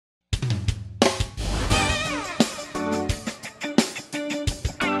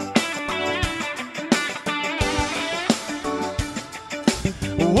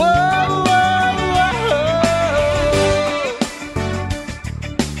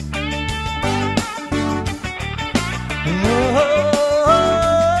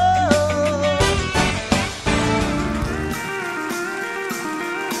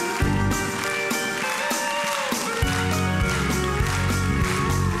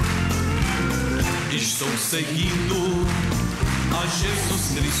Estou seguindo a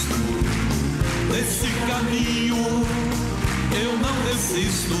Jesus Cristo. Nesse caminho eu não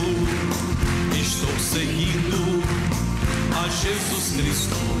desisto. Estou seguindo a Jesus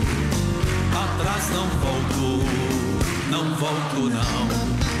Cristo. Atrás não volto, não volto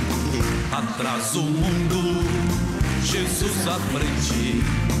não. Atrás o mundo, Jesus à frente.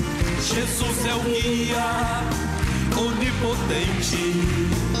 Jesus é o guia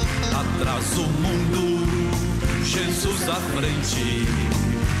onipotente. Atrás o mundo, Jesus à frente.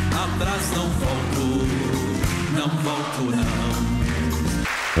 Atrás não volto, não volto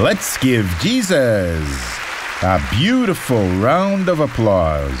não. Let's give Jesus a beautiful round of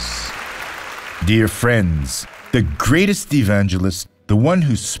applause. Dear friends, the greatest evangelist, the one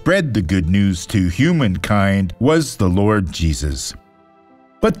who spread the good news to humankind, was the Lord Jesus.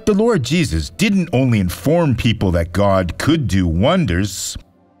 But the Lord Jesus didn't only inform people that God could do wonders,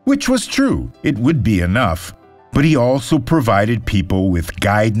 which was true, it would be enough, but he also provided people with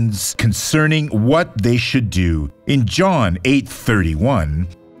guidance concerning what they should do. In John 8:31,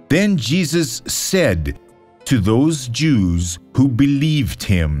 then Jesus said to those Jews who believed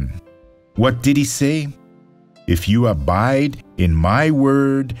him, what did he say? If you abide in my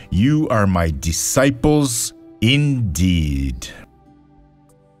word, you are my disciples indeed.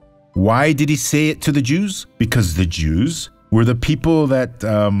 Why did he say it to the Jews? Because the Jews were the people that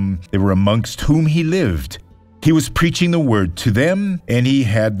they were amongst whom he lived. He was preaching the word to them, and he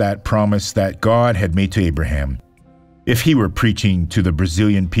had that promise that God had made to Abraham. If he were preaching to the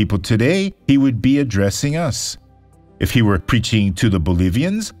Brazilian people today, he would be addressing us. If he were preaching to the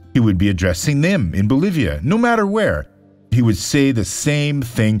Bolivians, he would be addressing them in Bolivia, no matter where. He would say the same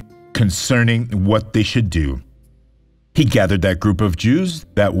thing concerning what they should do. He gathered that group of Jews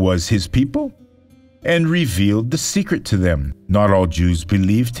that was his people and revealed the secret to them. Not all Jews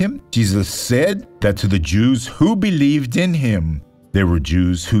believed him. Jesus said that to the Jews who believed in him, there were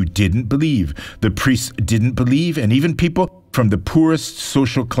Jews who didn't believe. The priests didn't believe, and even people from the poorest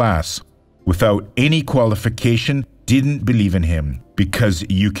social class, without any qualification, didn't believe in him. Because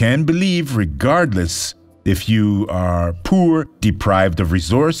you can believe regardless if you are poor, deprived of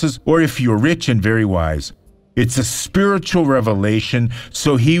resources, or if you're rich and very wise. It's a spiritual revelation,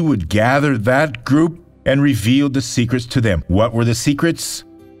 so he would gather that group and reveal the secrets to them. What were the secrets?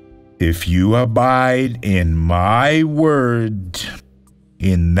 If you abide in my word,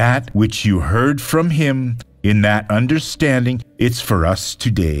 in that which you heard from him, in that understanding, it's for us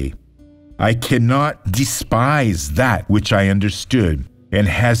today. I cannot despise that which I understood and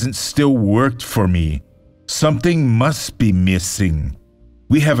hasn't still worked for me. Something must be missing.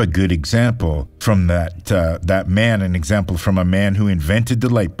 We have a good example from that man, an example from a man who invented the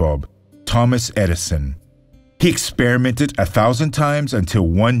light bulb, Thomas Edison. He experimented 1,000 times until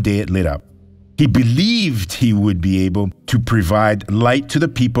one day it lit up. He believed he would be able to provide light to the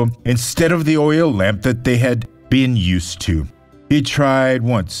people instead of the oil lamp that they had been used to. He tried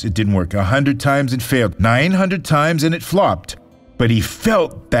once, it didn't work. 100 times it failed. 900 times and it flopped. But he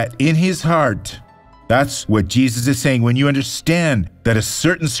felt that in his heart. That's what Jesus is saying. When you understand that a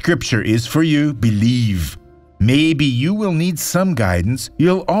certain scripture is for you, believe. Maybe you will need some guidance.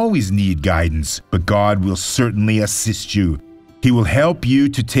 You'll always need guidance, but God will certainly assist you. He will help you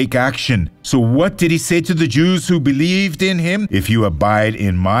to take action. So what did he say to the Jews who believed in him? If you abide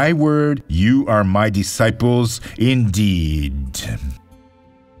in my word, you are my disciples indeed.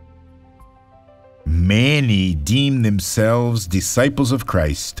 Many deem themselves disciples of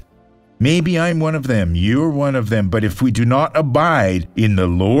Christ. Maybe I'm one of them, you're one of them, but if we do not abide in the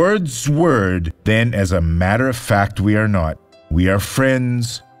Lord's word, then as a matter of fact, we are not. We are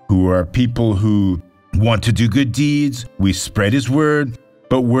friends who are people who want to do good deeds. We spread his word,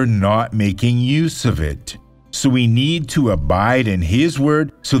 but we're not making use of it. So we need to abide in his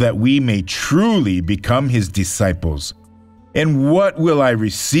word so that we may truly become his disciples. And what will I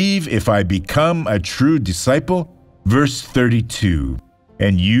receive if I become a true disciple? Verse 32.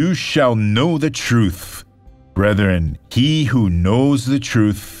 And you shall know the truth. Brethren, he who knows the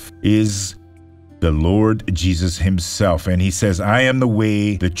truth is the Lord Jesus himself. And he says, I am the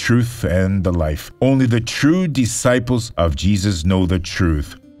way, the truth, and the life. Only the true disciples of Jesus know the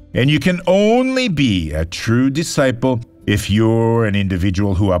truth. And you can only be a true disciple if you're an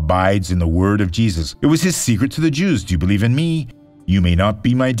individual who abides in the word of Jesus. It was his secret to the Jews. Do you believe in me? You may not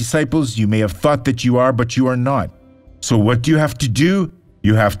be my disciples. You may have thought that you are, but you are not. So what do you have to do?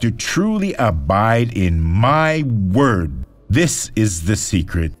 You have to truly abide in my word. This is the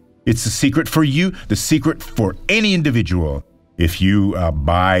secret. It's the secret for you, the secret for any individual. If you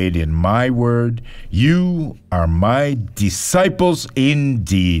abide in my word, you are my disciples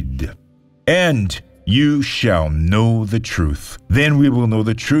indeed. And you shall know the truth. Then we will know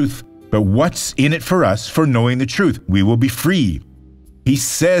the truth. But what's in it for us for knowing the truth? We will be free. He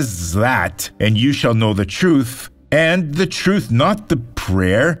says that, and you shall know the truth, and the truth, not the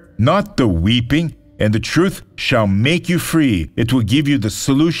prayer, not the weeping, and the truth shall make you free. It will give you the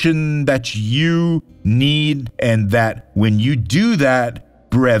solution that you need, and that when you do that,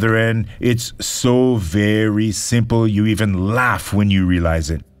 brethren, it's so very simple. You even laugh when you realize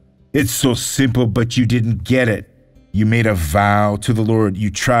it. It's so simple, but you didn't get it. You made a vow to the Lord. You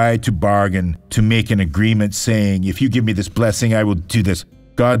tried to bargain, to make an agreement saying, if you give me this blessing, I will do this.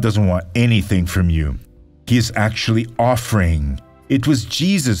 God doesn't want anything from you. He is actually offering. It was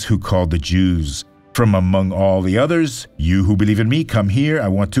Jesus who called the Jews from among all the others. You who believe in me, come here. I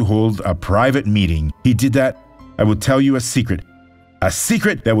want to hold a private meeting. He did that. I will tell you a secret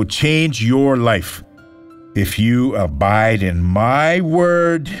that will change your life. If you abide in my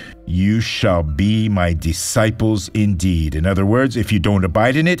word, you shall be my disciples indeed. In other words, if you don't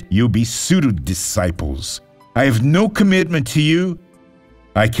abide in it, you'll be pseudo-disciples. I have no commitment to you.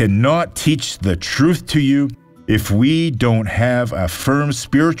 I cannot teach the truth to you if we don't have a firm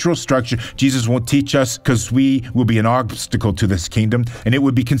spiritual structure. Jesus won't teach us because we will be an obstacle to this kingdom, and it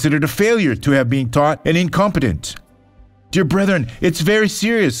would be considered a failure to have been taught and incompetent. Dear brethren, it's very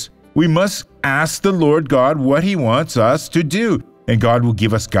serious. We must ask the Lord God what He wants us to do, and God will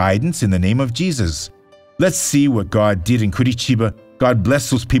give us guidance in the name of Jesus. Let's see what God did in Curitiba. God bless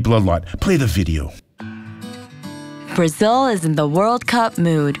those people a lot. Play the video. Brazil is in the World Cup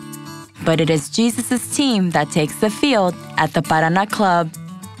mood, but it is Jesus' team that takes the field at the Paraná Club.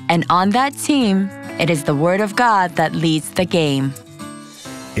 And on that team, it is the Word of God that leads the game.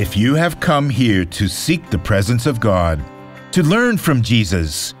 If you have come here to seek the presence of God, to learn from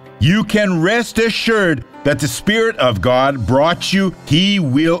Jesus, you can rest assured that the Spirit of God brought you. He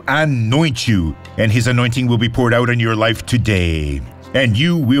will anoint you, and His anointing will be poured out in your life today, and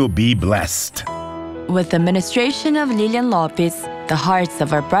you will be blessed. With the ministration of Lilian Lopes, the hearts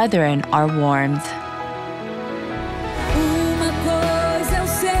of our brethren are warmed. Uma coisa eu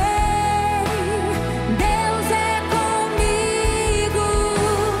sei, Deus é comigo.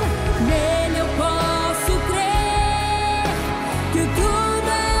 Nele eu posso crer que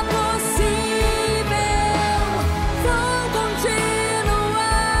tudo é possível. Vou continuar.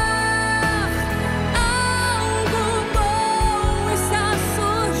 Algo bom está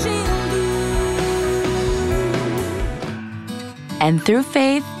surgindo. And through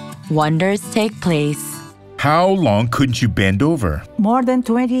faith, wonders take place. How long couldn't you bend over? More than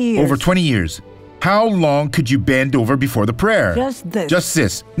 20 years. Over 20 years. How long could you bend over before the prayer? Just this. Just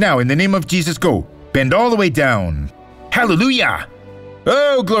this. Now, in the name of Jesus, go. Bend all the way down. Hallelujah!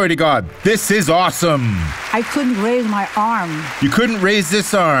 Oh, glory to God. This is awesome. I couldn't raise my arm. You couldn't raise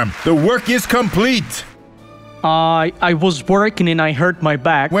this arm. The work is complete. I was working and I hurt my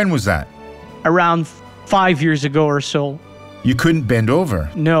back When was that? around 5 years ago or so. You couldn't bend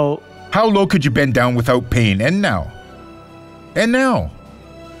over. No, How low could you bend down without pain? And now? And now?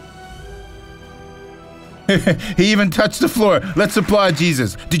 He even touched the floor. Let's applaud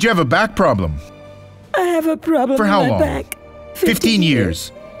Jesus. Did you have a back problem? I have a problem For how with my long? back. 15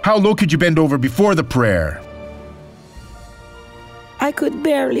 years. How low could you bend over before the prayer? I could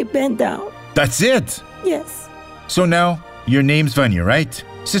barely bend down. That's it. Yes. So now, your name's Vanya, right?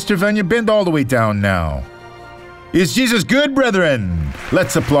 Sister Vanya, bend all the way down now. Is Jesus good, brethren?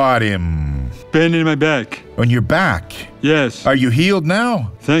 Let's applaud Him. Pain in my back. On your back. Yes. Are you healed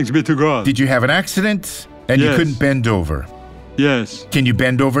now? Thanks be to God. Did you have an accident? And you Yes. couldn't bend over. Yes. Can you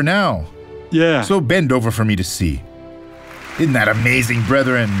bend over now? Yeah. So bend over for me to see. Isn't that amazing,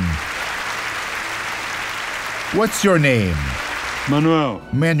 brethren? What's your name? Manuel.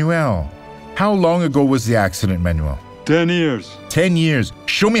 Manuel. How long ago was the accident, Manuel? 10 years. 10 years.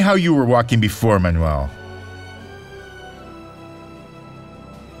 Show me how you were walking before, Manuel.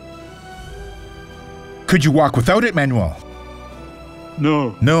 Could you walk without it, Manuel?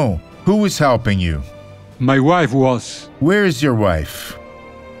 No. No. Who was helping you? My wife was. Where is your wife?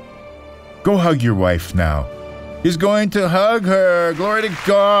 Go hug your wife now. He's going to hug her. Glory to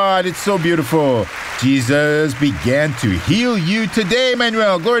God. It's so beautiful. Jesus began to heal you today,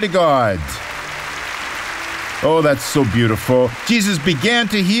 Manuel. Glory to God. Oh, that's so beautiful. Jesus began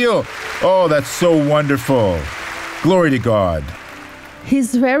to heal. Oh, that's so wonderful. Glory to God.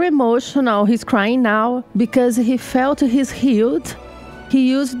 He's very emotional. He's crying now because he felt he's healed. He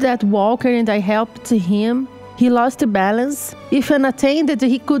used that walker and I helped him. He lost balance. If unattended,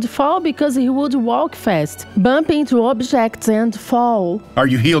 he could fall because he would walk fast, bump into objects and fall. Are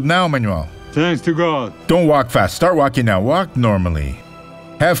you healed now, Manuel? Thanks to God. Don't walk fast. Start walking now. Walk normally.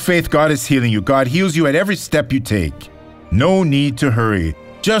 Have faith, God is healing you. God heals you at every step you take. No need to hurry.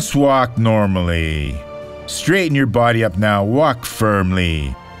 Just walk normally. Straighten your body up now. Walk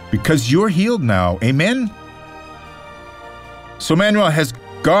firmly. Because you're healed now. Amen? So, Manuel, has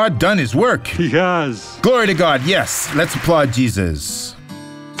God done his work? He has. Glory to God. Yes. Let's applaud Jesus.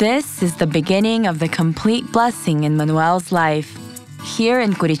 This is the beginning of the complete blessing in Manuel's life. Here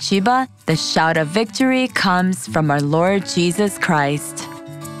in Curitiba, the shout of victory comes from our Lord Jesus Christ.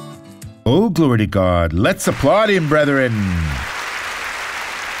 Oh, glory to God. Let's applaud him, brethren.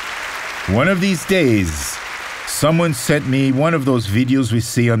 One of these days, someone sent me one of those videos we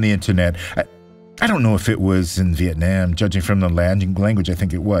see on the internet. I don't know if it was in Vietnam, judging from the language, I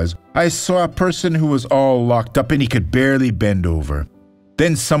think it was. I saw a person who was all locked up and he could barely bend over.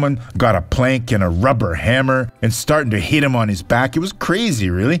 Then someone got a plank and a rubber hammer and starting to hit him on his back. It was crazy,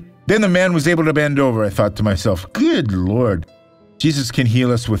 really. Then the man was able to bend over. I thought to myself, good Lord, Jesus can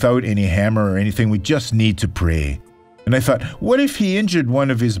heal us without any hammer or anything. We just need to pray. And I thought, what if he injured one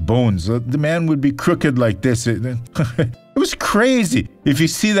of his bones? The man would be crooked like this. It was crazy. If you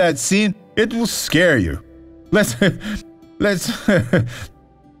see that scene, it will scare you.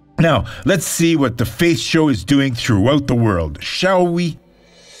 Now, let's see what the Faith Show is doing throughout the world, shall we?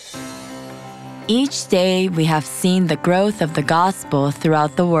 Each day, we have seen the growth of the gospel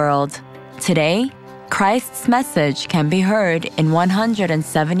throughout the world. Today, Christ's message can be heard in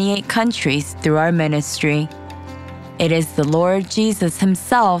 178 countries through our ministry. It is the Lord Jesus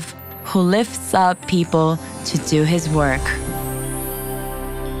himself who lifts up people to do his work.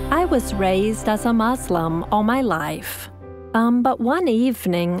 I was raised as a Muslim all my life. But one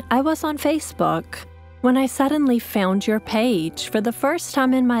evening, I was on Facebook when I suddenly found your page. For the first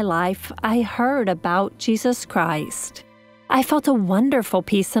time in my life, I heard about Jesus Christ. I felt a wonderful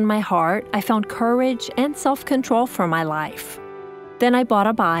peace in my heart. I found courage and self-control for my life. Then I bought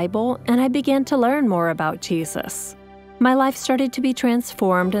a Bible and I began to learn more about Jesus. My life started to be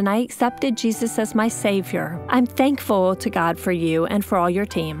transformed and I accepted Jesus as my Savior. I'm thankful to God for you and for all your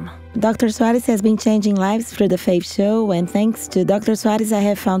team. Dr. Soares has been changing lives through the Faith Show, and thanks to Dr. Soares, I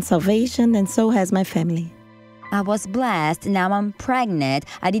have found salvation, and so has my family. I was blessed. Now I'm pregnant.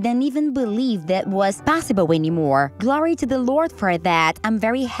 I didn't even believe that was possible anymore. Glory to the Lord for that. I'm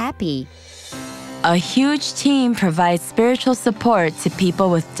very happy. A huge team provides spiritual support to people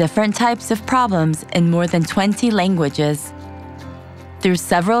with different types of problems in more than 20 languages. Through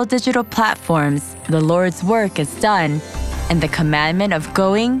several digital platforms, the Lord's work is done, and the commandment of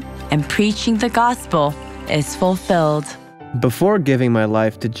going and preaching the gospel is fulfilled. Before giving my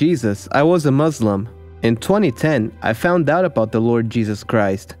life to Jesus, I was a Muslim. In 2010, I found out about the Lord Jesus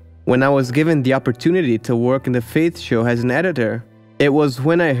Christ when I was given the opportunity to work in the Faith Show as an editor. It was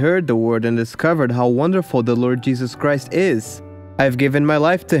when I heard the word and discovered how wonderful the Lord Jesus Christ is. I've given my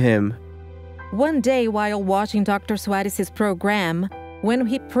life to him. One day while watching Dr. Soares' program, when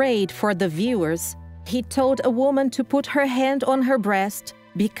he prayed for the viewers, he told a woman to put her hand on her breast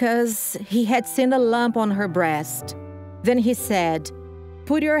because he had seen a lump on her breast. Then he said,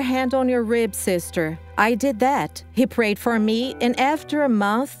 "Put your hand on your rib, sister." I did that. He prayed for me, and after a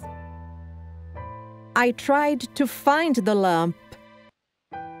month, I tried to find the lump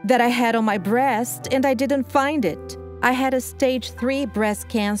that I had on my breast, and I didn't find it. I had a stage 3 breast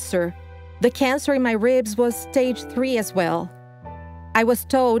cancer. The cancer in my ribs was stage 3 as well. I was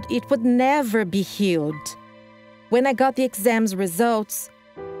told it would never be healed. When I got the exam's results,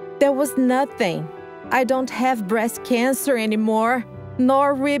 there was nothing. I don't have breast cancer anymore,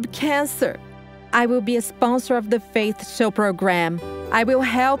 nor rib cancer. I will be a sponsor of the Faith Show program. I will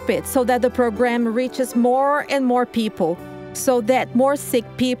help it so that the program reaches more and more people, so that more sick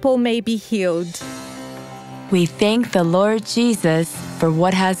people may be healed. We thank the Lord Jesus for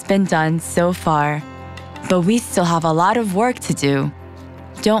what has been done so far, but we still have a lot of work to do.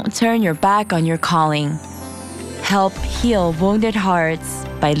 Don't turn your back on your calling. Help heal wounded hearts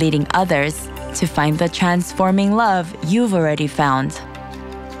by leading others to find the transforming love you've already found.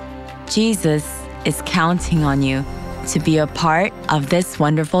 Jesus is counting on you to be a part of this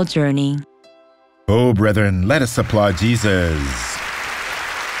wonderful journey. Oh, brethren, let us applaud Jesus.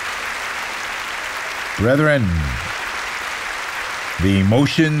 Brethren, the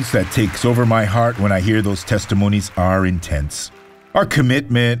emotions that takes over my heart when I hear those testimonies are intense. Our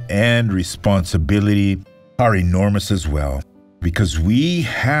commitment and responsibility are enormous as well, because we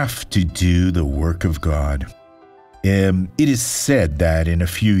have to do the work of God. It is said that in a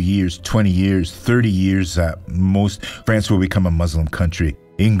few years, 20 years, 30 years at most, France will become a Muslim country.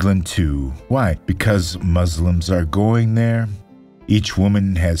 England too. Why? Because Muslims are going there. Each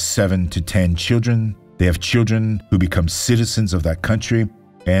woman has 7 to 10 children. They have children who become citizens of that country.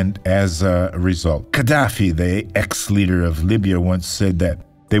 And as a result, Gaddafi, the ex-leader of Libya, once said that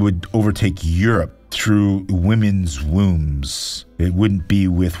they would overtake Europe through women's wombs. It wouldn't be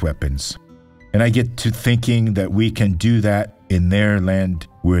with weapons. And I get to thinking that we can do that in their land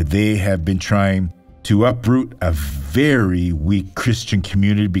where they have been trying to uproot a very weak Christian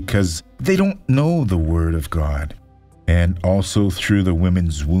community because they don't know the Word of God. And also through the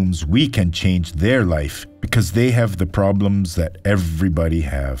women's wombs, we can change their life because they have the problems that everybody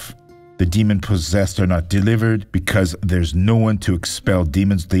have. The demon-possessed are not delivered because there's no one to expel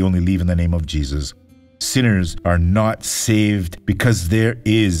demons. They only leave in the name of Jesus. Sinners are not saved because there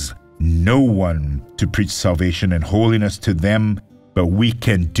is no one to preach salvation and holiness to them, but we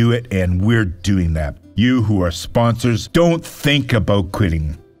can do it, and we're doing that. You who are sponsors, don't think about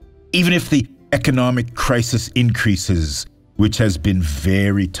quitting. Even if the economic crisis increases, which has been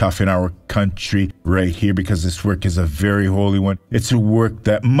very tough in our country right here because this work is a very holy one. It's a work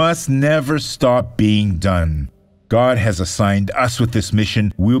that must never stop being done. God has assigned us with this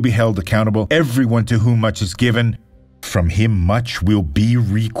mission. We'll be held accountable. Everyone to whom much is given, from him much will be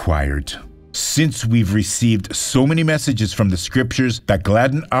required. Since we've received so many messages from the scriptures that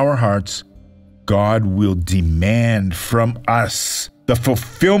gladden our hearts, God will demand from us the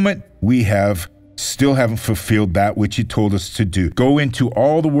fulfillment we still haven't fulfilled that which he told us to do. Go into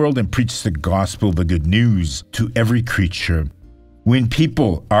all the world and preach the gospel, the good news, to every creature. When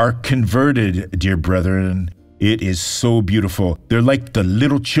people are converted, dear brethren, it is so beautiful. They're like the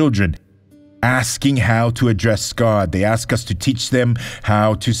little children asking how to address God. They ask us to teach them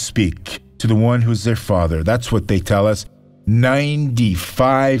how to speak to the one who's their father. That's what they tell us.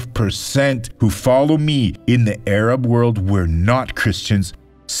 95% who follow me in the Arab world were not Christians.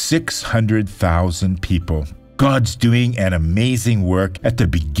 600,000 people. God's doing an amazing work. At the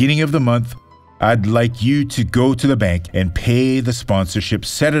beginning of the month, I'd like you to go to the bank and pay the sponsorship.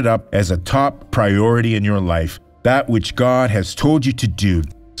 Set it up as a top priority in your life, that which God has told you to do.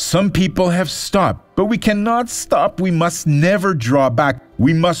 Some people have stopped, but we cannot stop. We must never draw back.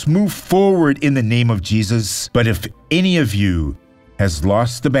 We must move forward in the name of Jesus. But if any of you has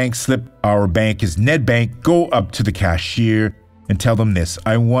lost the bank slip, our bank is Nedbank. Go up to the cashier and tell them this: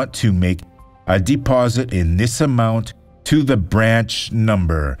 I want to make a deposit in this amount to the branch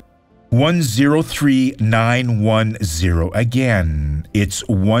number 103910. Again, it's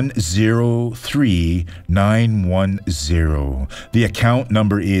 103910. The account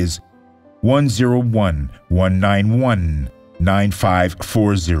number is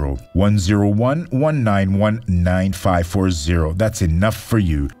 101-191-9540. 101-191-9540. That's enough for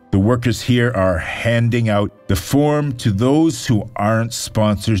you. The workers here are handing out the form to those who aren't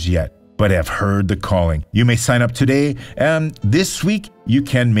sponsors yet, but have heard the calling. You may sign up today, and this week you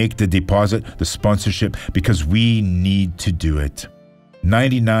can make the deposit, the sponsorship, because we need to do it.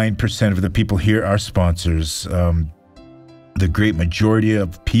 99% of the people here are sponsors. The great majority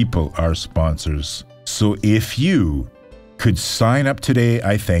of people are sponsors. So if you could sign up today,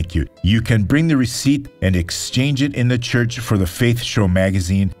 I thank you. You can bring the receipt and exchange it in the church for the Faith Show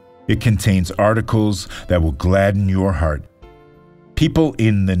magazine. It contains articles that will gladden your heart. People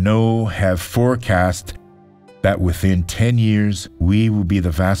in the know have forecast that within 10 years, we will be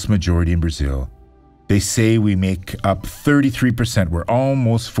the vast majority in Brazil. They say we make up 33%. We're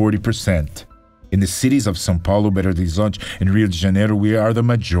almost 40%. In the cities of São Paulo, Belo Horizonte, and Rio de Janeiro, we are the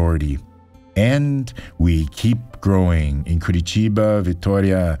majority. And we keep growing. In Curitiba,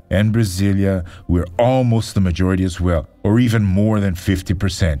 Vitória, and Brasília, we're almost the majority as well, or even more than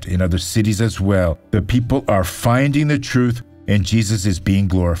 50%. In other cities as well, the people are finding the truth, and Jesus is being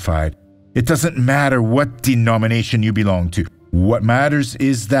glorified. It doesn't matter what denomination you belong to. What matters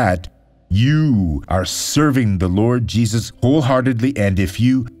is that you are serving the Lord Jesus wholeheartedly, and if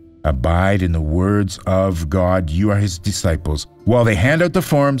you abide in the words of God, you are his disciples. While they hand out the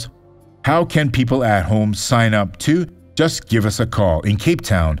forms, how can people at home sign up too? Just give us a call. In Cape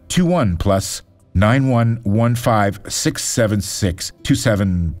Town, 21 plus 9115-676.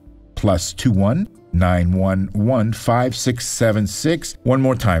 27 plus 21 9115-676. One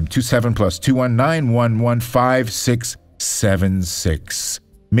more time, 27 plus 21 9115-676.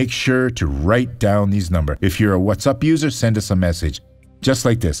 Make sure to write down these numbers. If you're a WhatsApp user, send us a message. Just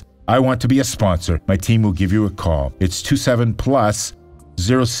like this: I want to be a sponsor. My team will give you a call. It's 27 plus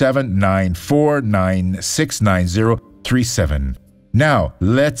 0794969037. Now,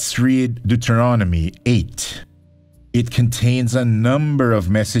 let's read Deuteronomy 8. It contains a number of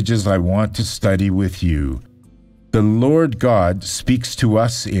messages I want to study with you. The Lord God speaks to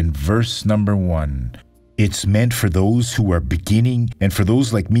us in verse number 1. It's meant for those who are beginning and for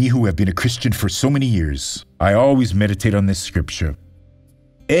those like me who have been a Christian for so many years. I always meditate on this scripture.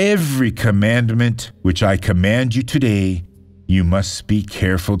 every commandment which I command you today, you must be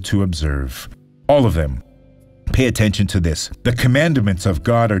careful to observe. All of them. Pay attention to this. The commandments of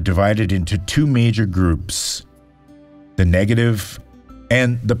God are divided into two major groups, the negative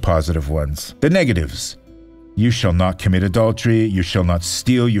and the positive ones. The negatives. You shall not commit adultery, you shall not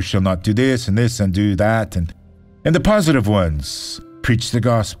steal, you shall not do this and do that. And the positive ones, preach the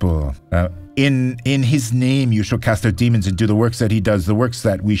gospel. In his name you shall cast out demons and do the works that he does, the works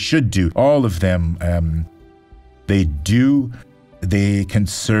that we should do. All of them, they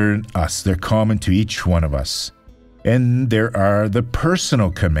concern us. They're common to each one of us. And there are the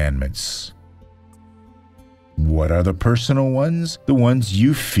personal commandments. What are the personal ones? The ones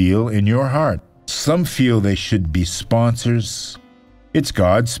you feel in your heart. Some feel they should be sponsors. It's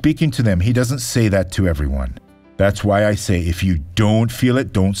God speaking to them. He doesn't say that to everyone. That's why I say, if you don't feel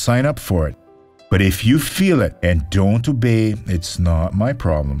it, don't sign up for it. But if you feel it and don't obey, it's not my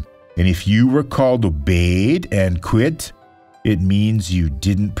problem. And if you were called, obeyed, and quit, it means you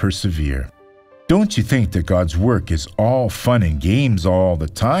didn't persevere. Don't you think that God's work is all fun and games all the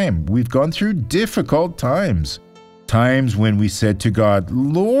time? We've gone through difficult times. Times when we said to God,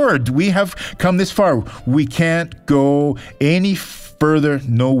 Lord, we have come this far. We can't go any further,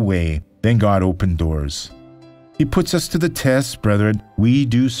 no way. Then God opened doors. He puts us to the test, brethren. We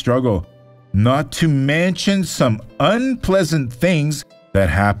do struggle. Not to mention some unpleasant things that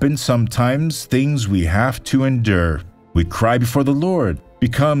happen sometimes, things we have to endure. We cry before the Lord.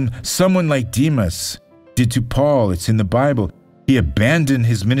 Become someone like Demas did to Paul. It's in the Bible. He abandoned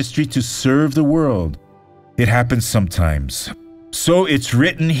his ministry to serve the world. It happens sometimes. So it's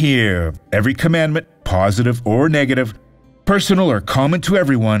written here, every commandment, positive or negative, personal or common to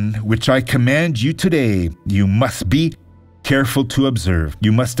everyone, which I command you today, you must be careful to observe.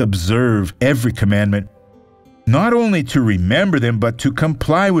 You must observe every commandment, not only to remember them, but to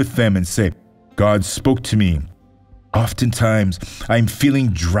comply with them and say, God spoke to me. Oftentimes, I'm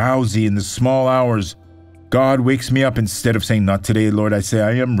feeling drowsy in the small hours. God wakes me up. Instead of saying, not today, Lord, I say,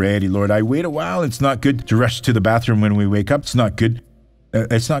 I am ready, Lord. I wait a while. It's not good to rush to the bathroom when we wake up. It's not good.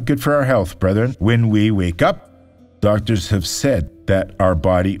 It's not good for our health, brethren. When we wake up, doctors have said that our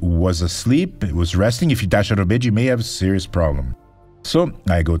body was asleep. It was resting. If you dash out of bed, you may have a serious problem. So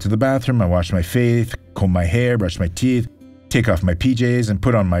I go to the bathroom. I wash my face, comb my hair, brush my teeth, take off my PJs, and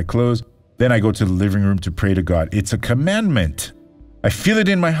put on my clothes. Then I go to the living room to pray to God. It's a commandment. I feel it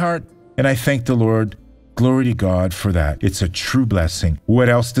in my heart, and I thank the Lord. Glory to God for that. It's a true blessing. What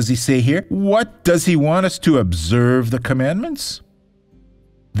else does he say here? What does he want us to observe the commandments?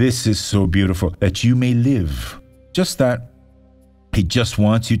 This is so beautiful, that you may live. Just that. He just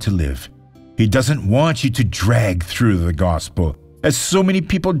wants you to live. He doesn't want you to drag through the gospel. As so many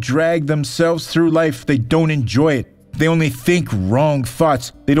people drag themselves through life, they don't enjoy it. They only think wrong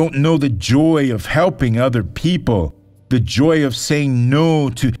thoughts. They don't know the joy of helping other people, the joy of saying no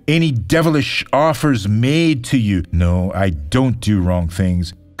to any devilish offers made to you. No, I don't do wrong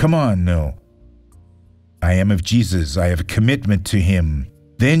things. Come on, no. I am of Jesus. I have a commitment to him.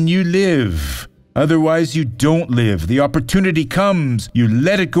 Then you live. Otherwise, you don't live. The opportunity comes. You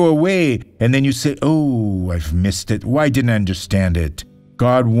let it go away. And then you say, oh, I've missed it. Why didn't I understand it?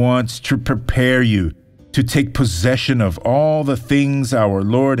 God wants to prepare you to take possession of all the things our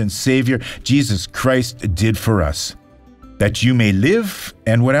Lord and Savior, Jesus Christ, did for us, that you may live,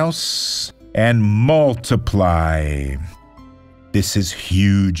 and what else? And multiply. This is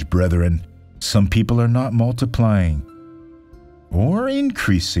huge, brethren. Some people are not multiplying or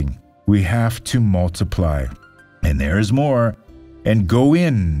increasing. We have to multiply. And there is more. And go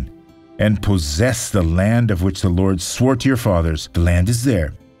in and possess the land of which the Lord swore to your fathers. The land is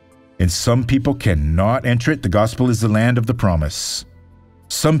there. And some people cannot enter it. The gospel is the land of the promise.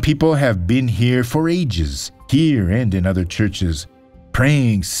 Some people have been here for ages, here and in other churches,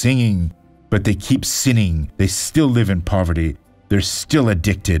 praying, singing, but they keep sinning. They still live in poverty. They're still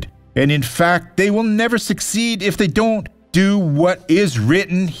addicted. And in fact, they will never succeed if they don't do what is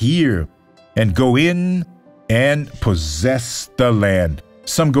written here and go in and possess the land.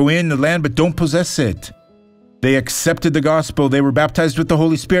 Some go in the land but don't possess it. They accepted the gospel. They were baptized with the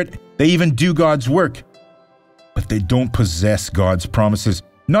Holy Spirit. They even do God's work, but they don't possess God's promises,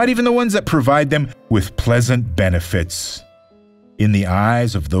 not even the ones that provide them with pleasant benefits in the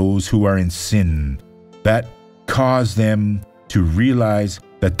eyes of those who are in sin, that cause them to realize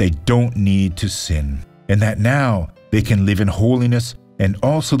that they don't need to sin, and that now they can live in holiness, and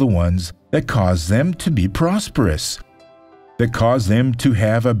also the ones that cause them to be prosperous, that cause them to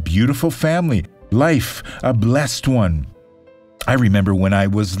have a beautiful family, life, a blessed one. I remember when I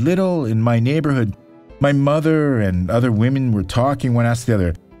was little in my neighborhood, My mother and other women were talking. One asked the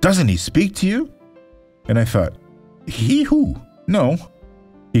other, "Doesn't he speak to you?" And I thought, "He who? No.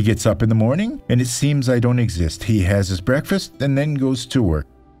 He gets up in the morning and it seems I don't exist. He has his breakfast and then goes to work.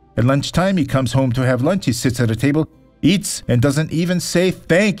 At lunchtime, he comes home to have lunch. He sits at a table, eats, and doesn't even say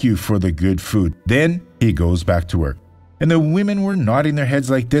thank you for the good food. Then he goes back to work." And the women were nodding their heads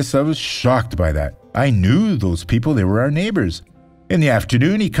like this. I was shocked by that. I knew those people. They were our neighbors. In the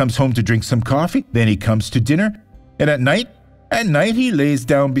afternoon, he comes home to drink some coffee. Then he comes to dinner. And at night he lays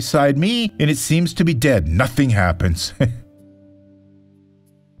down beside me and it seems to be dead. Nothing happens.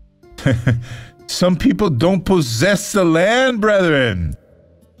 Some people don't possess the land, brethren.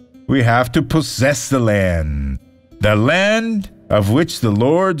 We have to possess the land of which the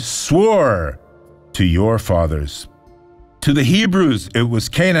Lord swore to your fathers. To the Hebrews, it was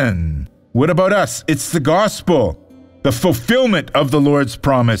Canaan. What about us? It's the gospel, the fulfillment of the Lord's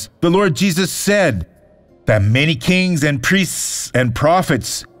promise. The Lord Jesus said that many kings and priests and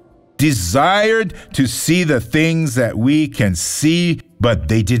prophets desired to see the things that we can see, but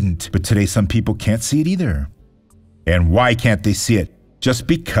they didn't. But today some people can't see it either. And why can't they see it? Just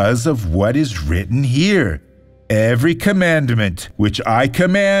because of what is written here. Every commandment which I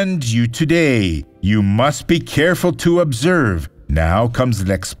command you today, you must be careful to observe. Now comes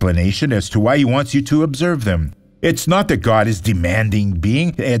an explanation as to why he wants you to observe them. It's not that God is demanding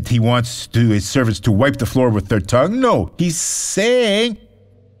being and he wants his servants to wipe the floor with their tongue. No, he's saying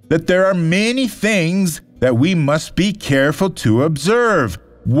that there are many things that we must be careful to observe.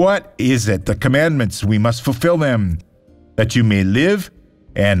 What is it? The commandments, we must fulfill them, that you may live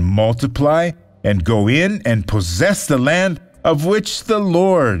and multiply and go in and possess the land of which the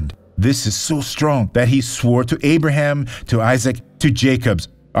Lord, this is so strong, that he swore to Abraham, to Isaac, to Jacob,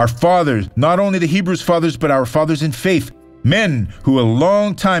 our fathers, not only the Hebrews' fathers, but our fathers in faith, men who a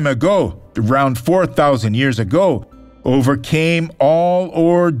long time ago, around 4,000 years ago, overcame all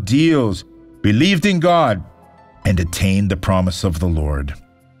ordeals, believed in God, and attained the promise of the Lord.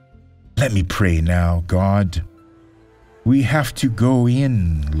 Let me pray now, God. We have to go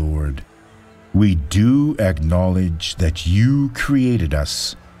in, Lord. We do acknowledge that you created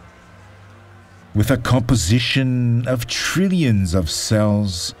us with a composition of trillions of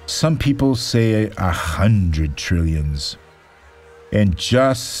cells. Some people say 100 trillions. And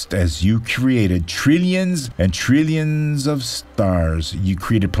just as you created trillions and trillions of stars, you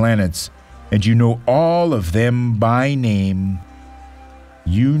created planets, and you know all of them by name.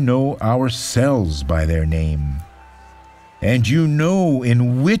 You know our cells by their name. And you know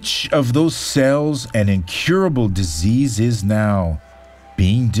in which of those cells an incurable disease is now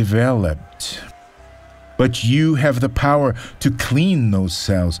being developed. But you have the power to clean those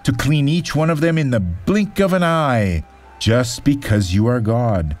cells, to clean each one of them in the blink of an eye, just because you are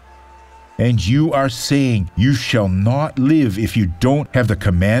God. And you are saying you shall not live if you don't have the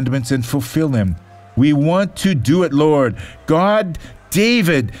commandments and fulfill them. We want to do it, Lord. God,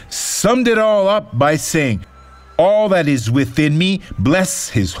 David summed it all up by saying, all that is within me, bless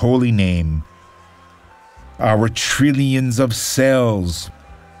his holy name. Our trillions of cells,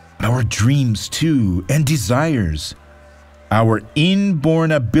 our dreams too, and desires, our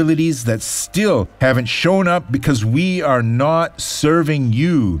inborn abilities that still haven't shown up because we are not serving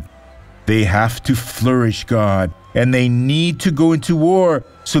you. They have to flourish, God, and they need to go into war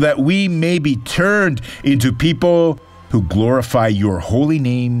so that we may be turned into people who glorify your holy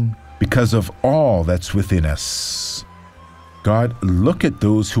name because of all that's within us. God, look at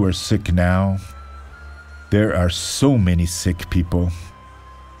those who are sick now. There are so many sick people.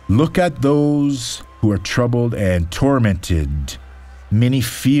 Look at those who are troubled and tormented. Many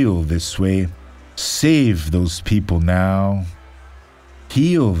feel this way. Save those people now.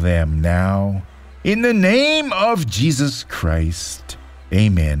 Heal them now. In the name of Jesus Christ.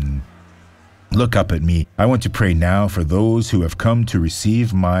 Amen. Look up at me. I want to pray now for those who have come to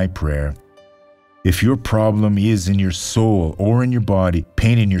receive my prayer. If your problem is in your soul or in your body,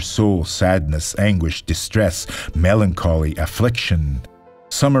 pain in your soul, sadness, anguish, distress, melancholy, affliction,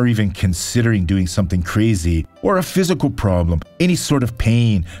 some are even considering doing something crazy, or a physical problem, any sort of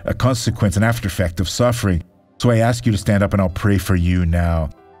pain, a consequence, an after effect of suffering. So I ask you to stand up and I'll pray for you now.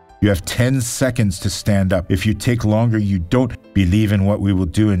 You have 10 seconds to stand up. If you take longer, you don't believe in what we will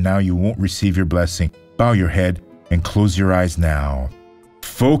do, and now you won't receive your blessing. Bow your head and close your eyes now.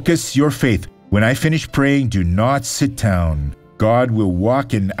 Focus your faith. When I finish praying, do not sit down. God will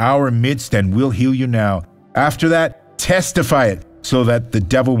walk in our midst and will heal you now. After that, testify it so that the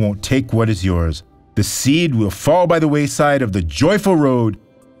devil won't take what is yours. The seed will fall by the wayside of the joyful road,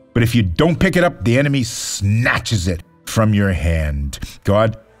 but if you don't pick it up, the enemy snatches it from your hand.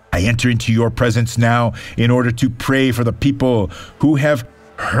 God, I enter into your presence now in order to pray for the people who have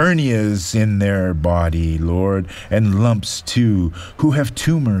hernias in their body, Lord, and lumps too, who have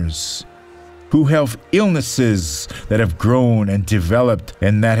tumors, who have illnesses that have grown and developed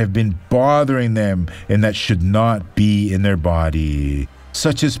and that have been bothering them and that should not be in their body,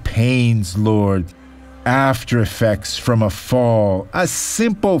 such as pains, Lord, after effects from a fall, a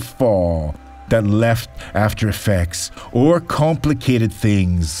simple fall that left after effects, or complicated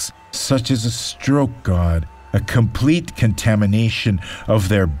things such as a stroke, God, a complete contamination of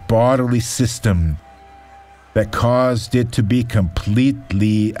their bodily system that caused it to be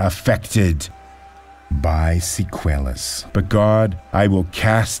completely affected by sequelas. But God, I will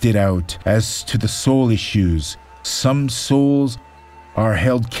cast it out. As to the soul issues, some souls are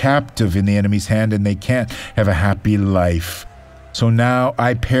held captive in the enemy's hand and they can't have a happy life. So now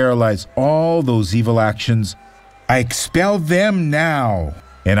I paralyze all those evil actions. I expel them now,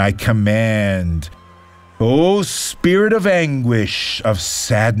 and I command, O spirit of anguish, of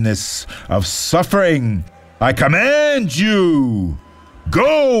sadness, of suffering, I command you,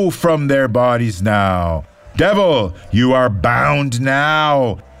 go from their bodies now. Devil, you are bound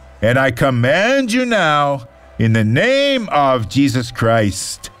now, and I command you now, in the name of Jesus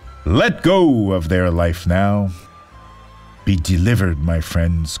Christ, let go of their life now. Be delivered, my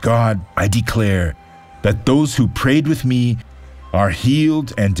friends. God, I declare that those who prayed with me are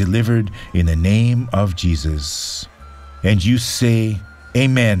healed and delivered in the name of Jesus. And you say,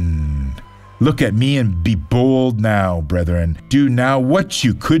 Amen. Look at me and be bold now, brethren. Do now what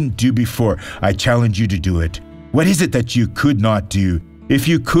you couldn't do before. I challenge you to do it. What is it that you could not do? If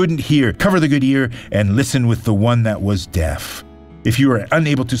you couldn't hear, cover the good ear and listen with the one that was deaf. If you are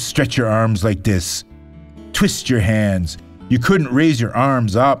unable to stretch your arms like this, twist your hands. You couldn't raise your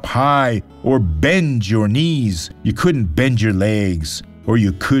arms up high or bend your knees. You couldn't bend your legs, or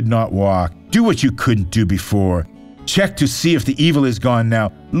you could not walk. Do what you couldn't do before. Check to see if the evil is gone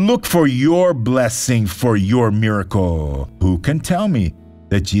now. Look for your blessing, for your miracle. Who can tell me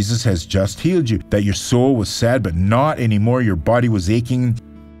that Jesus has just healed you, that your soul was sad but not anymore, your body was aching,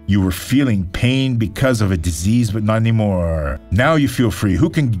 you were feeling pain because of a disease but not anymore. Now you feel free. Who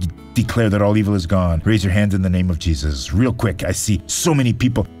can declare that all evil is gone? Raise your hand in the name of Jesus. Real quick, I see so many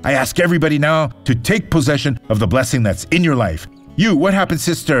people. I ask everybody now to take possession of the blessing that's in your life. You, what happened,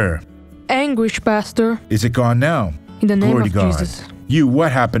 sister? Anguish, Pastor. Is it gone now? In the name Glory of to God. Jesus. You,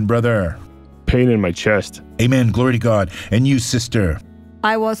 what happened, brother? Pain in my chest. Amen. Glory to God. And you, sister?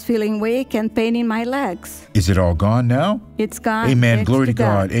 I was feeling weak and pain in my legs. Is it all gone now? It's gone. Amen. Thanks Glory to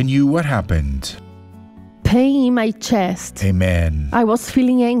God. And you, what happened? Pain in my chest. Amen. I was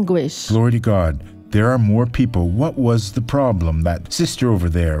feeling anguish. Glory to God. There are more people. What was the problem? That sister over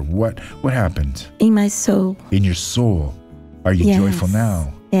there, what happened? In my soul. In your soul. Are you joyful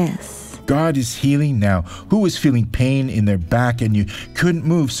now? Yes. God is healing now. Who is feeling pain in their back and you couldn't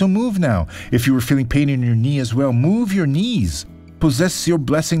move? So move now. If you were feeling pain in your knee as well, move your knees. Possess your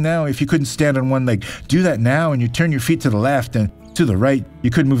blessing now. If you couldn't stand on one leg, do that now, and you turn your feet to the left and to the right. You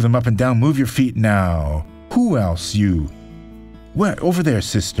could move them up and down. Move your feet now. Who else? You. What? Over there,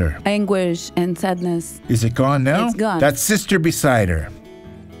 sister. Anguish and sadness. Is it gone now? It's gone. That sister beside her.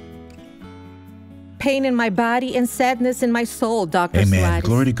 Pain in my body and sadness in my soul, Dr. Amen. Soares.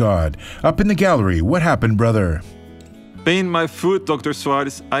 Glory to God. Up in the gallery, what happened, brother? Pain in my foot, Dr.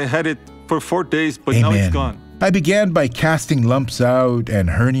 Soares. I had it for 4 days, but now it's gone. I began by casting lumps out and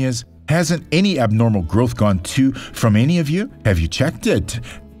hernias. Hasn't any abnormal growth gone too from any of you? Have you checked it?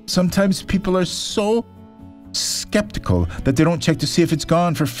 Sometimes people are so skeptical that they don't check to see if it's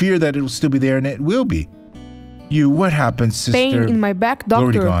gone for fear that it will still be there, and it will be. You, what happened, sister? Pain in my back,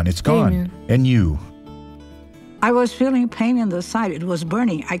 doctor. Glory to God, it's gone. Amen. And you? I was feeling pain in the side. It was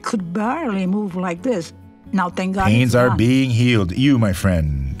burning. I could barely move like this. Now, thank God. Pains it's are gone. being healed. You, my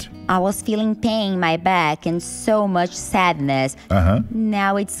friend. I was feeling pain in my back and so much sadness.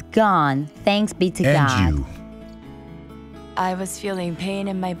 Now it's gone. Thanks be to God. And you? I was feeling pain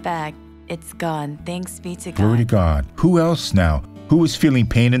in my back. It's gone. Thanks be to God. Glory to God. Who else now? Who is feeling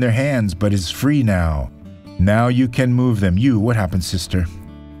pain in their hands but is free now? Now you can move them. You, what happened, sister?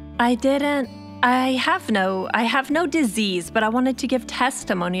 I have no disease, but I wanted to give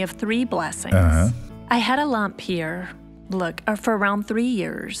testimony of 3 blessings. I had a lump here, for around 3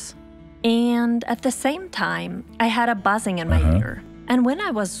 years. And at the same time, I had a buzzing in my ear. And when I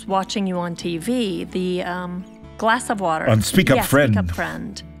was watching you on TV, the glass of water. On Speak Up Friend. Speak Up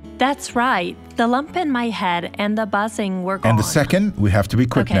Friend. That's right. The lump in my head and the buzzing were gone. And the second, we have to be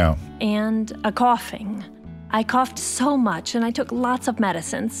quick now. And a coughing. I coughed so much and I took lots of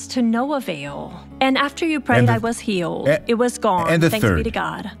medicines to no avail. And after you prayed, I was healed. It was gone. And the Thanks third? be to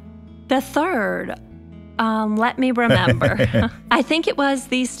God. The third, let me remember. I think it was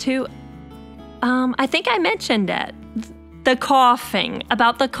these two. I think I mentioned it. The coughing,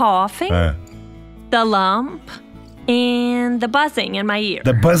 the lump, and the buzzing in my ear.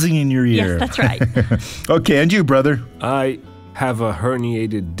 The buzzing in your ear. Yes, that's right. Okay, and you, brother? I have a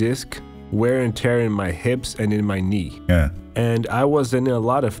herniated disc, wear and tear in my hips and in my knee. Yeah. And I was in a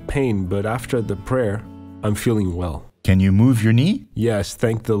lot of pain, but after the prayer, I'm feeling well. Can you move your knee? Yes,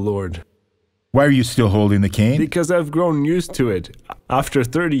 thank the Lord. Why are you still holding the cane? Because I've grown used to it. After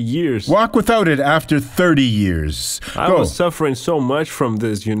 30 years. Walk without it after 30 years. I was suffering so much from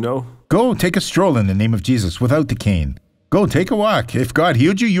this, you know. Go, take a stroll in the name of Jesus without the cane. Go, take a walk. If God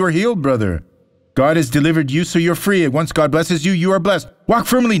healed you, you are healed, brother. God has delivered you, so you're free. Once God blesses you, you are blessed. Walk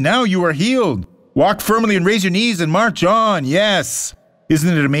firmly now, you are healed. Walk firmly and raise your knees and march on. Yes.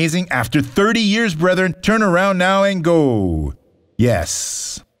 Isn't it amazing? After 30 years, brethren, turn around now and go.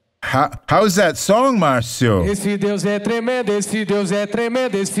 Yes. How's that song, Marcio? Esse Deus é tremendo, esse Deus é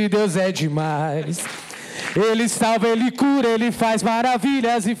tremendo, esse Deus é demais. Ele salva, ele cura, ele faz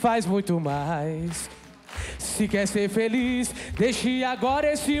maravilhas e faz muito mais. Se quer ser feliz, deixe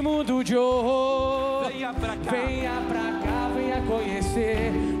agora esse mundo de horror. Venha pra cá, venha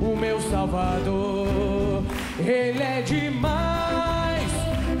conhecer o meu Salvador. Ele é demais,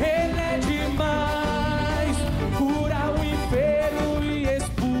 ele é demais. Cura o enfermo e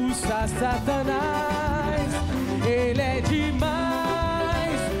expulsa Satanás. Ele é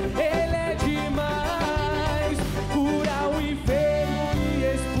demais, ele é demais. Cura o enfermo e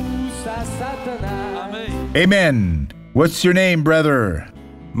expulsa Satanás. Amém. Amen. What's your name, brother?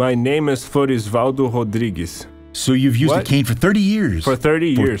 My name is Florisvaldo Rodrigues. So you've used a cane for 30 years? For 30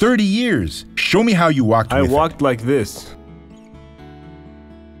 years. For 30 years. Show me how you walked with it. I walked like this.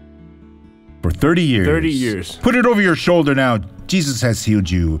 For 30 years. 30 years. Put it over your shoulder now. Jesus has healed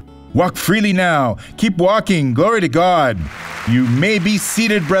you. Walk freely now. Keep walking. Glory to God. You may be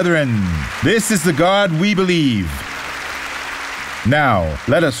seated, brethren. This is the God we believe. Now,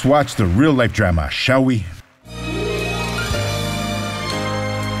 let us watch the real-life drama, shall we?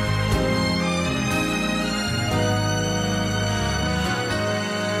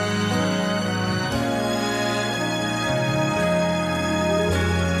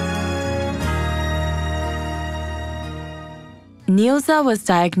 Nilza was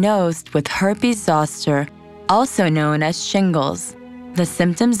diagnosed with herpes zoster, also known as shingles. The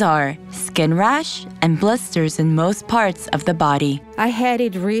symptoms are skin rash and blisters in most parts of the body. I had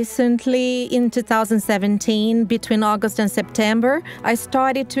it recently in 2017, between August and September. I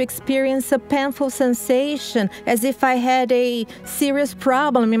started to experience a painful sensation as if I had a serious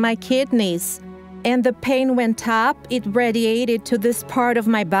problem in my kidneys. And the pain went up, it radiated to this part of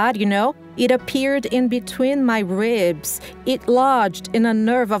my body, you know. It appeared in between my ribs. It lodged in a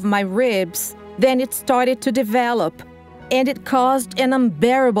nerve of my ribs. Then it started to develop. And it caused an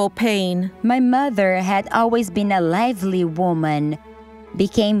unbearable pain. My mother had always been a lively woman.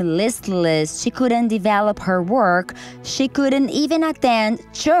 Became listless. She couldn't develop her work. She couldn't even attend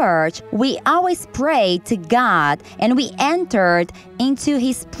church. We always prayed to God and we entered into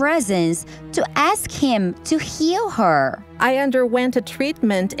His presence to ask Him to heal her. I underwent a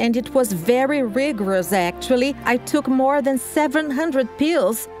treatment and it was very rigorous actually. I took more than 700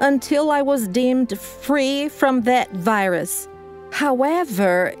 pills until I was deemed free from that virus.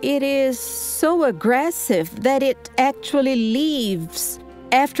 However, it is so aggressive that it actually leaves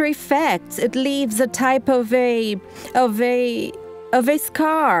after effects. It leaves a type of a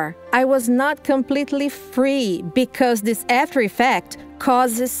scar. I was not completely free because this after effect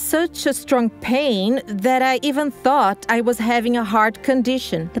causes such a strong pain that I even thought I was having a heart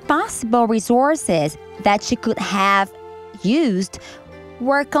condition. The possible resources that she could have used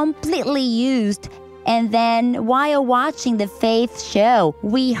were completely used. And then, while watching the faith show,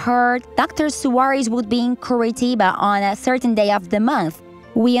 we heard Dr. Soares would be in Curitiba on a certain day of the month.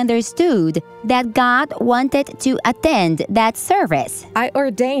 We understood that God wanted to attend that service. I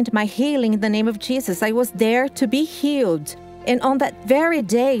ordained my healing in the name of Jesus. I was there to be healed. And on that very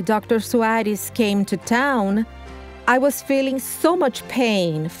day Dr. Soares came to town, I was feeling so much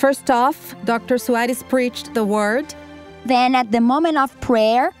pain. First off, Dr. Soares preached the word. Then at the moment of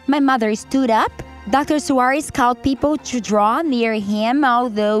prayer, my mother stood up. Dr. Soares called people to draw near him, all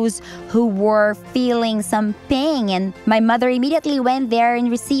those who were feeling some pain, and my mother immediately went there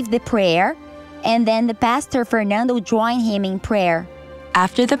and received the prayer, and then the pastor Fernando joined him in prayer.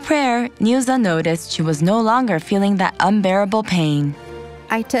 After the prayer, Nilza noticed she was no longer feeling that unbearable pain.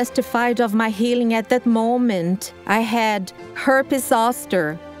 I testified of my healing at that moment. I had herpes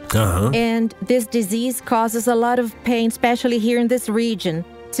zoster. And this disease causes a lot of pain, especially here in this region.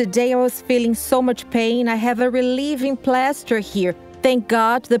 Today I was feeling so much pain. I have a relieving plaster here. Thank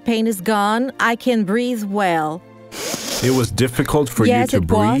God the pain is gone. I can breathe well. It was difficult for you to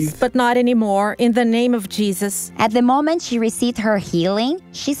breathe? Yes, it was, but not anymore. In the name of Jesus. At the moment she received her healing,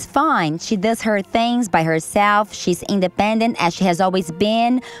 she's fine. She does her things by herself. She's independent as she has always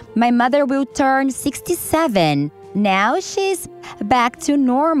been. My mother will turn 67. Now she's back to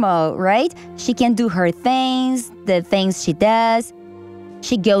normal, right? She can do her things, the things she does.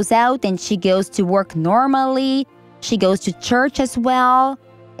 She goes out and she goes to work normally. She goes to church as well.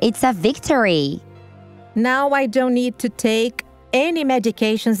 It's a victory. Now I don't need to take any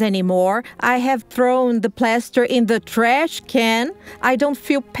medications anymore. I have thrown the plaster in the trash can. I don't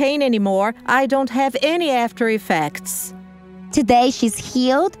feel pain anymore. I don't have any after effects. Today she's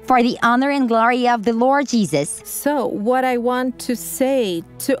healed for the honor and glory of the Lord Jesus. So what I want to say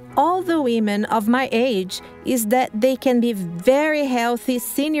to all the women of my age is that they can be very healthy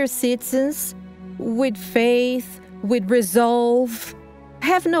senior citizens with faith, with resolve.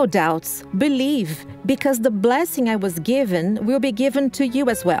 Have no doubts, believe, because the blessing I was given will be given to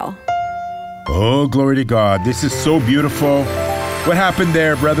you as well. Oh, glory to God. This is so beautiful. What happened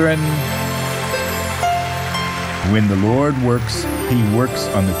there, brethren? When the Lord works, He works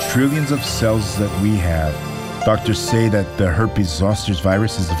on the trillions of cells that we have. Doctors say that the herpes zoster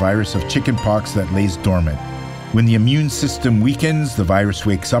virus is the virus of chickenpox that lays dormant. When the immune system weakens, the virus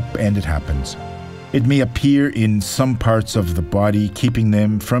wakes up and it happens. It may appear in some parts of the body, keeping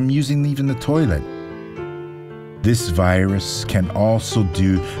them from using even the toilet. This virus can also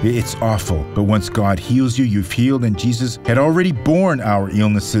it's awful, but once God heals you, you've healed, and Jesus had already borne our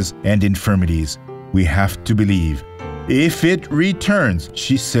illnesses and infirmities. We have to believe. If it returns,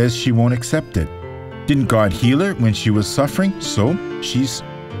 she says she won't accept it. Didn't God heal her when she was suffering? So she's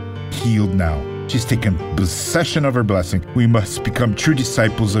healed now. She's taken possession of her blessing. We must become true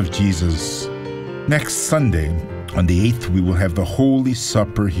disciples of Jesus. Next Sunday, on the 8th, we will have the Holy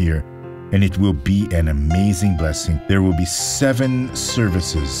Supper here, and it will be an amazing blessing. There will be 7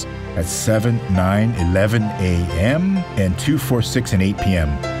 services at 7, 9, 11 a.m., and 2, 4, 6, and 8 p.m.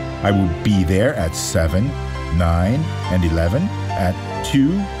 I will be there at 7, 9, and 11, at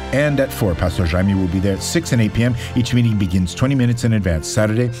 2, and at 4. Pastor Jaime will be there at 6 and 8 p.m. Each meeting begins 20 minutes in advance.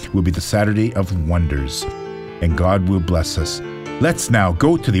 Saturday will be the Saturday of Wonders, and God will bless us. Let's now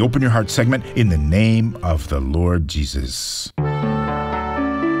go to the Open Your Heart segment in the name of the Lord Jesus.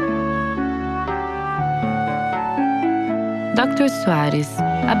 Dr. Soares,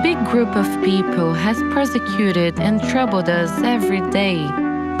 a big group of people has persecuted and troubled us every day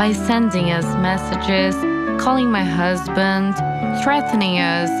by sending us messages, calling my husband, threatening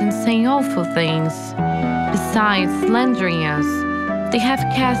us, and saying awful things. Besides slandering us, they have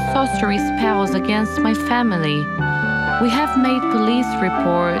cast sorcery spells against my family. We have made police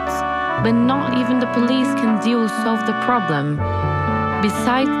reports, but not even the police can solve the problem.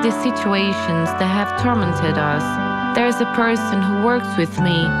 Besides the situations that have tormented us, there is a person who works with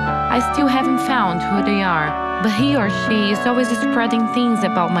me. I still haven't found who they are, but he or she is always spreading things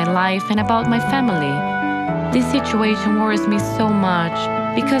about my life and about my family. This situation worries me so much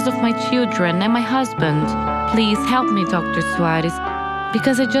because of my children and my husband. Please help me, Dr. Soares,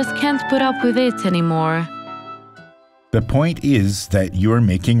 because I just can't put up with it anymore. The point is that you're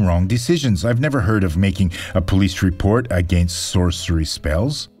making wrong decisions. I've never heard of making a police report against sorcery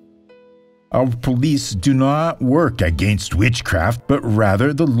spells. Our police do not work against witchcraft, but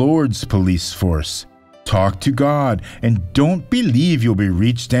rather the Lord's police force. Talk to God and don't believe you'll be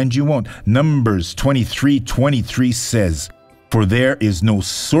reached and you won't. Numbers 23:23 says, "For there is no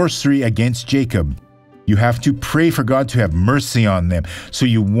sorcery against Jacob." You have to pray for God to have mercy on them. So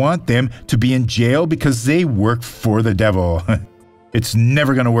you want them to be in jail because they work for the devil. It's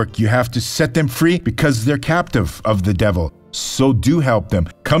never going to work. You have to set them free because they're captive of the devil. So do help them.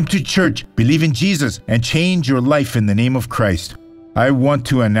 Come to church, believe in Jesus, and change your life in the name of Christ. I want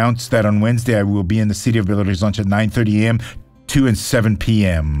to announce that on Wednesday I will be in the city of Belo Horizonte at 9:30 a.m., 2 and 7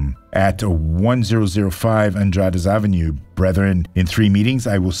 p.m. at 1005 Andradas Avenue. Brethren, in 3 meetings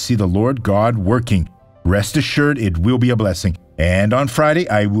I will see the Lord God working. Rest assured, it will be a blessing. And on Friday,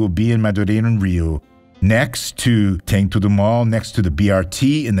 I will be in Madureira and Rio, next to Tem Tudo Mall, next to the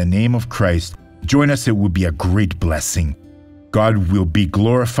BRT, in the name of Christ. Join us, it will be a great blessing. God will be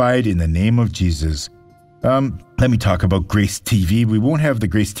glorified in the name of Jesus. Let me talk about Grace TV. We won't have the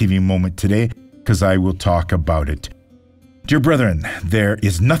Grace TV moment today because I will talk about it. Dear brethren, there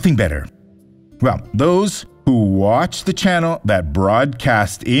is nothing better. Well, those who who watch the channel that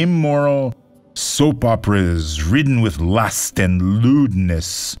broadcasts immoral soap operas ridden with lust and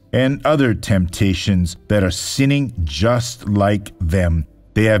lewdness and other temptations that are sinning just like them.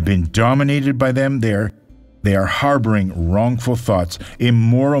 They have been dominated by them. They are harboring wrongful thoughts.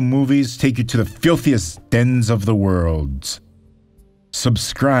 Immoral movies take you to the filthiest dens of the world.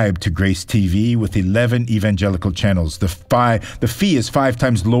 Subscribe to Grace TV with 11 evangelical channels. The fee is 5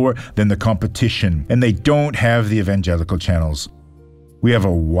 times lower than the competition, and they don't have the evangelical channels. We have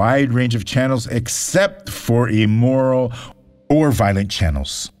a wide range of channels except for immoral or violent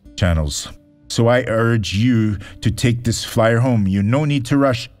channels. So I urge you to take this flyer home. You no need to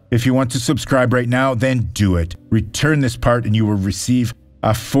rush. If you want to subscribe right now, then do it. Return this part and you will receive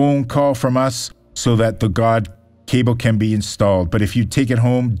a phone call from us so that the God cable can be installed. But if you take it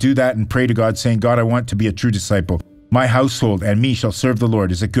home, do that and pray to God saying, God, I want to be a true disciple. My household and me shall serve the Lord.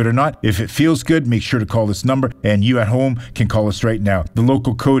 Is it good or not? If it feels good, make sure to call this number, and you at home can call us right now. The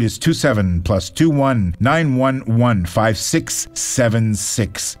local code is 27 plus 21 911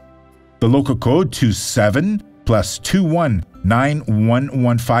 5676. The local code 27 plus 21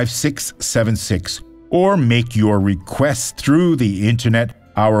 911 5676. Or make your request through the internet.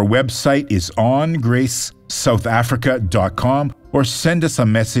 Our website is on gracesouthafrica.com, or send us a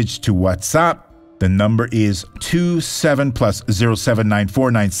message to WhatsApp. The number is 27 plus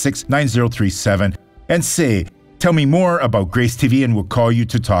 0794969037, and say, tell me more about Grace TV, and we'll call you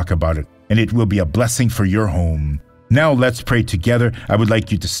to talk about it. And it will be a blessing for your home. Now let's pray together. I would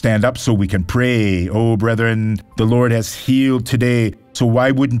like you to stand up so we can pray. Oh, brethren, the Lord has healed today, so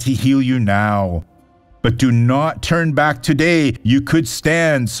why wouldn't he heal you now? But do not turn back today. You could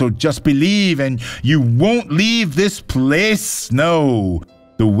stand, so just believe and you won't leave this place. No.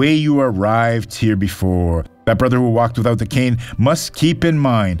 The way you arrived here before. That brother who walked without the cane must keep in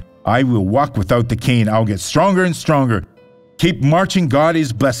mind, I will walk without the cane. I'll get stronger and stronger. Keep marching. God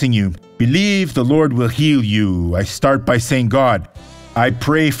is blessing you. Believe the Lord will heal you. I start by saying, God, I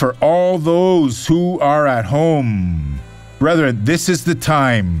pray for all those who are at home. Brethren, this is the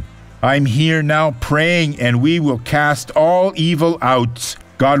time. I'm here now praying, and we will cast all evil out.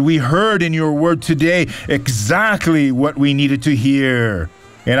 God, we heard in your word today exactly what we needed to hear.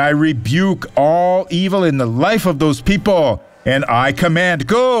 And I rebuke all evil in the life of those people. And I command,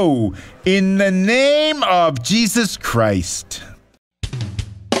 go in the name of Jesus Christ.